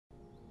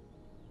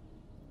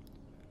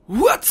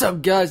What's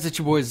up, guys? It's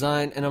your boy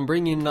Zion, and I'm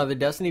bringing you another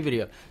Destiny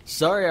video.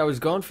 Sorry I was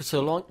gone for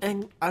so long,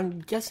 and I'm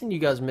guessing you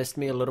guys missed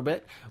me a little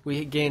bit.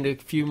 We gained a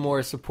few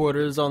more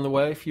supporters on the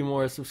way, a few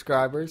more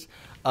subscribers.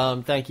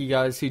 Thank you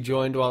guys who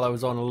joined while I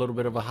was on a little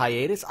bit of a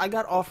hiatus. I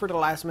got offered a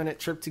last-minute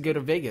trip to go to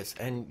Vegas,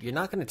 and you're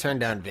not going to turn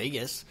down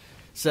Vegas.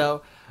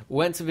 So,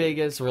 went to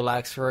Vegas,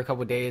 relaxed for a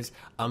couple days.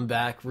 I'm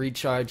back,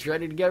 recharged,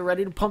 ready to go,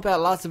 ready to pump out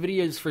lots of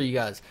videos for you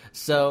guys.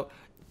 So,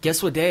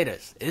 guess what day it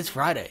is? It's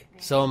Friday.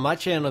 So on my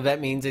channel,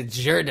 that means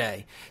it's your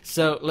day.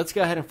 So let's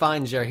go ahead and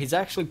find Jer. He's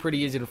actually pretty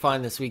easy to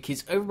find this week.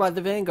 He's over by the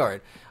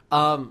Vanguard.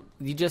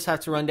 You just have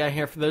to run down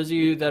here. For those of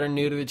you that are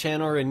new to the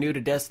channel or new to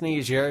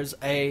Destiny, Jer's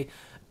a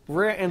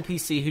rare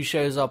NPC who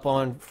shows up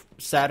on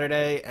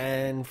Saturday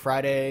and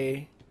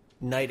Friday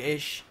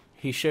night-ish.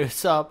 He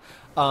shows up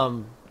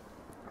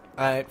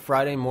at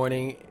Friday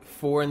morning,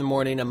 4 in the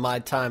morning at my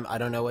time. I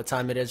don't know what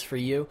time it is for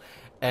you.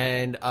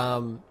 And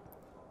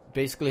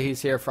basically, he's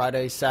here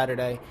Friday,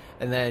 Saturday,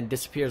 and then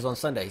disappears on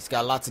Sunday. He's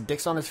got lots of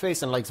dicks on his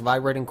face and likes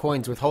vibrating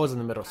coins with holes in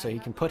the middle, so he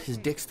can put his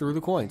dicks through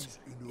the coins.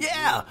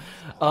 Yeah!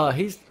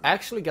 He's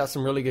actually got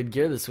some really good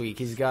gear this week.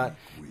 He's got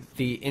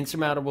the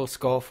Insurmountable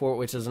Skull Fort,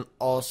 which is an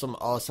awesome,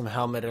 awesome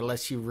helmet. It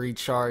lets you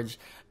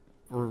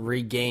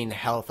regain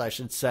health, I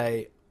should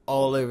say,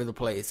 all over the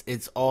place.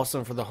 It's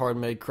awesome for the hard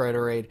mode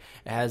Crota raid.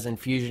 It has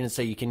infusion,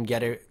 so you can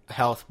get it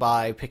health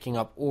by picking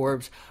up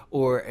orbs,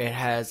 or it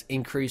has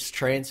increased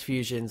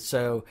transfusion,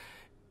 so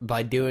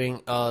by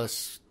doing a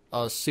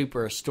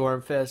super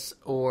storm fist,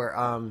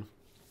 or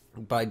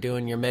by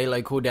doing your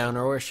melee cooldown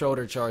or a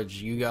shoulder charge,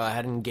 you go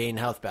ahead and gain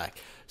health back.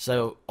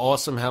 So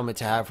awesome helmet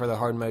to have for the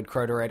hard mode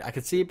Crota raid. I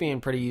could see it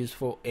being pretty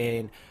useful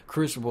in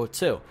Crucible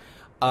too.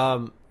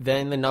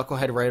 Then the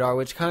Knucklehead Radar,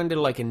 which kind of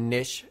like a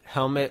niche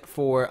helmet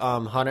for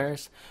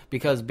hunters,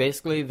 because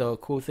basically the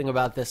cool thing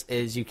about this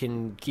is you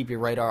can keep your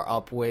radar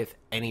up with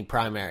any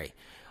primary.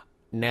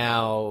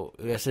 Now,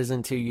 this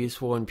isn't too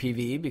useful in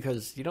PvE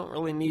because you don't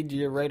really need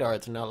your radar.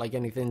 It's not like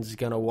anything's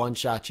going to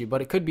one-shot you,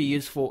 but it could be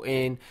useful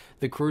in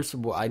the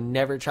Crucible. I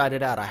never tried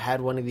it out. I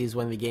had one of these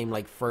when the game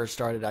first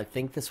started. I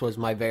think this was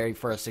my very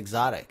first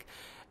exotic.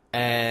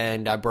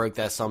 And I broke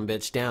that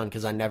sumbitch down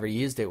because I never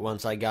used it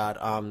once I got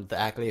the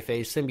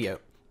Acleophage symbiote.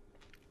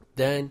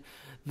 Then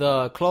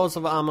the Claws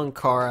of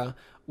Amonkara,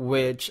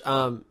 which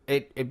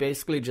it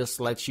basically just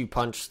lets you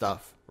punch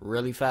stuff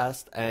really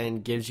fast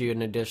and gives you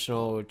an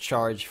additional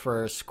charge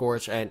for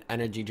Scorch and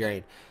Energy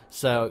Drain.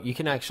 So you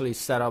can actually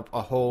set up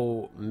a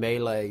whole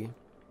melee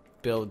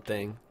build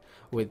thing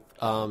with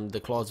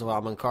the Claws of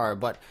Amonkara.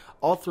 But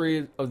all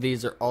three of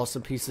these are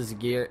awesome pieces of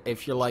gear.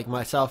 If you're like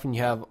myself and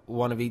you have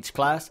one of each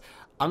class,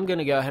 I'm going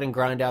to go ahead and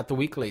grind out the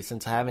weekly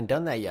since I haven't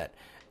done that yet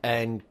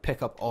and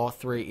pick up all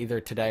three either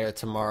today or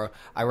tomorrow.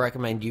 I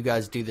recommend you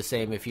guys do the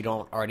same if you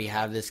don't already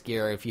have this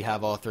gear, if you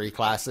have all three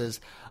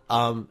classes.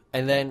 And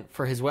then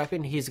for his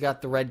weapon, he's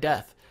got the Red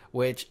Death,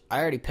 which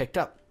I already picked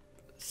up.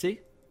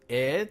 See?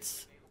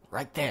 It's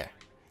right there.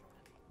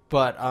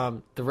 But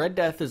the Red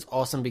Death is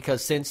awesome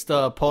because since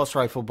the Pulse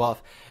Rifle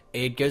buff,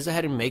 it goes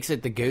ahead and makes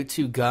it the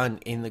go-to gun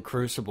in the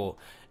Crucible.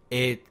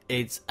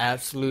 It's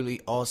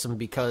absolutely awesome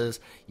because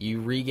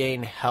you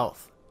regain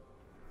health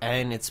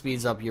and it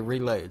speeds up your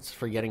reloads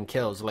for getting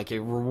kills. Like, it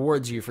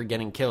rewards you for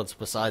getting kills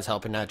besides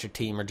helping out your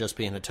team or just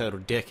being a total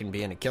dick and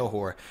being a kill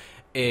whore.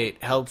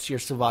 It helps your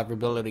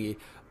survivability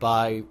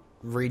by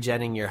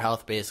regenerating your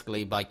health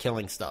basically by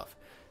killing stuff.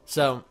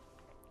 So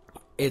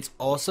it's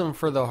awesome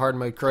for the hard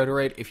mode Crota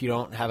raid if you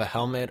don't have a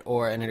helmet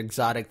or an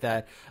exotic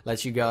that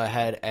lets you go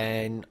ahead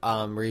and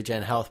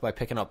regen health by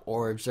picking up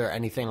orbs or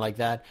anything like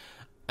that.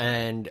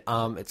 And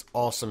it's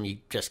awesome. You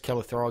just kill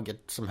a thrall,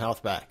 get some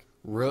health back.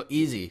 Real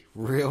easy.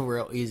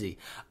 Real easy.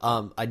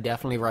 I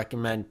definitely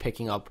recommend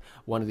picking up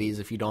one of these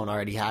if you don't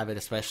already have it,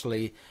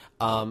 especially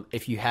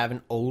if you have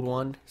an old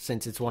one,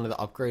 since it's one of the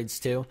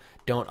upgrades too.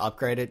 Don't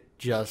upgrade it.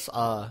 Just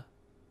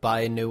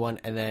buy a new one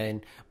and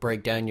then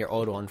break down your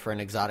old one for an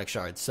exotic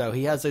shard. So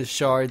he has his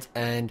shards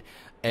and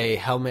a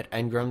helmet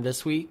engram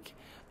this week.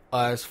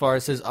 As far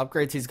as his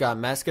upgrades, he's got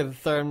Mask of the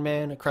Third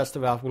Man, a Crest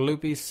of Alpha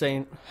Lupi,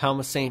 Helm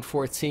of Saint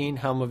 14,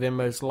 Helm of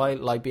Inmost Light,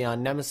 Light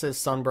Beyond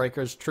Nemesis,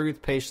 Sunbreakers,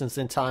 Truth, Patience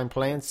in Time,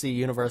 Plan C,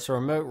 Universal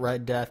Remote,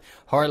 Red Death,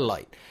 Hard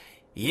Light.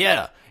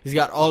 Yeah, he's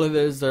got all of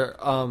those. They're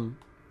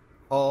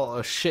all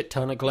a shit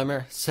ton of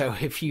glimmer. So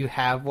if you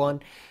have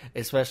one,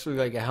 especially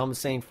like a Helm of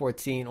Saint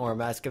 14 or a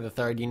Mask of the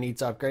Third, you need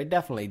to upgrade,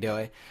 definitely do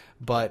it.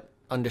 But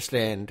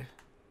understand,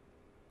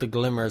 the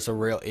glimmer is a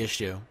real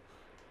issue.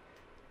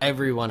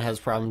 Everyone has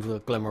problems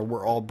with glimmer.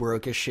 We're all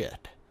broke as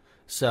shit.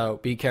 So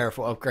be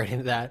careful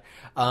upgrading that.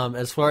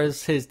 As far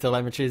as his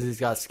telemetries, he's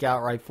got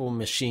Scout Rifle,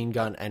 Machine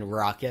Gun, and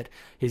Rocket.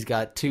 He's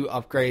got 2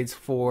 upgrades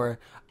for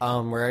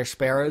Rare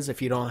Sparrows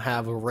if you don't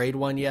have a Raid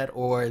one yet,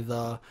 or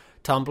the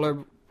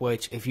Tumbler,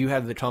 which if you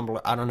have the Tumbler,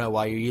 I don't know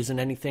why you're using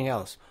anything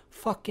else.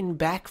 Fucking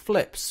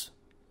backflips.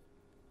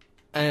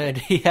 And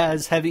he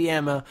has heavy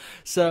ammo.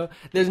 So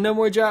there's no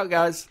more drought,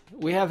 guys.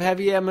 We have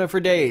heavy ammo for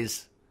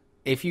days.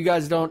 If you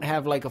guys don't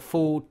have like a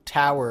full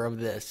tower of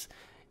this,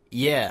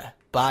 yeah,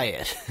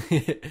 buy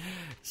it.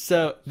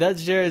 So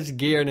that's Jared's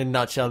gear in a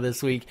nutshell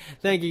this week.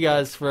 Thank you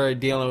guys for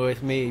dealing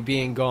with me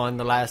being gone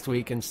the last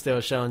week and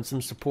still showing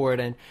some support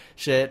and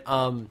shit.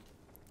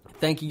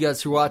 Thank you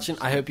guys for watching.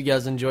 I hope you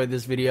guys enjoyed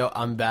this video.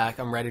 I'm back.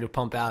 I'm ready to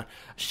pump out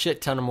a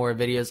shit ton of more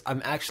videos.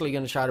 I'm actually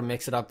going to try to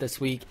mix it up this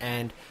week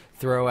and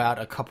throw out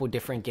a couple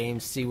different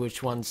games, see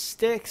which ones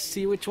stick,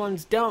 see which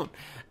ones don't.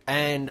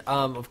 And,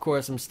 of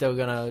course, I'm still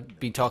going to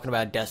be talking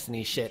about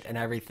Destiny shit and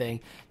everything,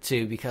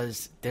 too,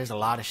 because there's a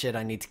lot of shit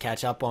I need to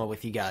catch up on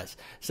with you guys.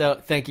 So,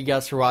 thank you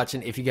guys for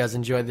watching. If you guys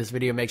enjoyed this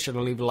video, make sure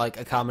to leave a like,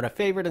 a comment, a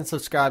favorite, and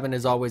subscribe. And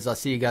as always, I'll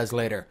see you guys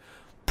later.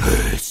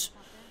 Peace!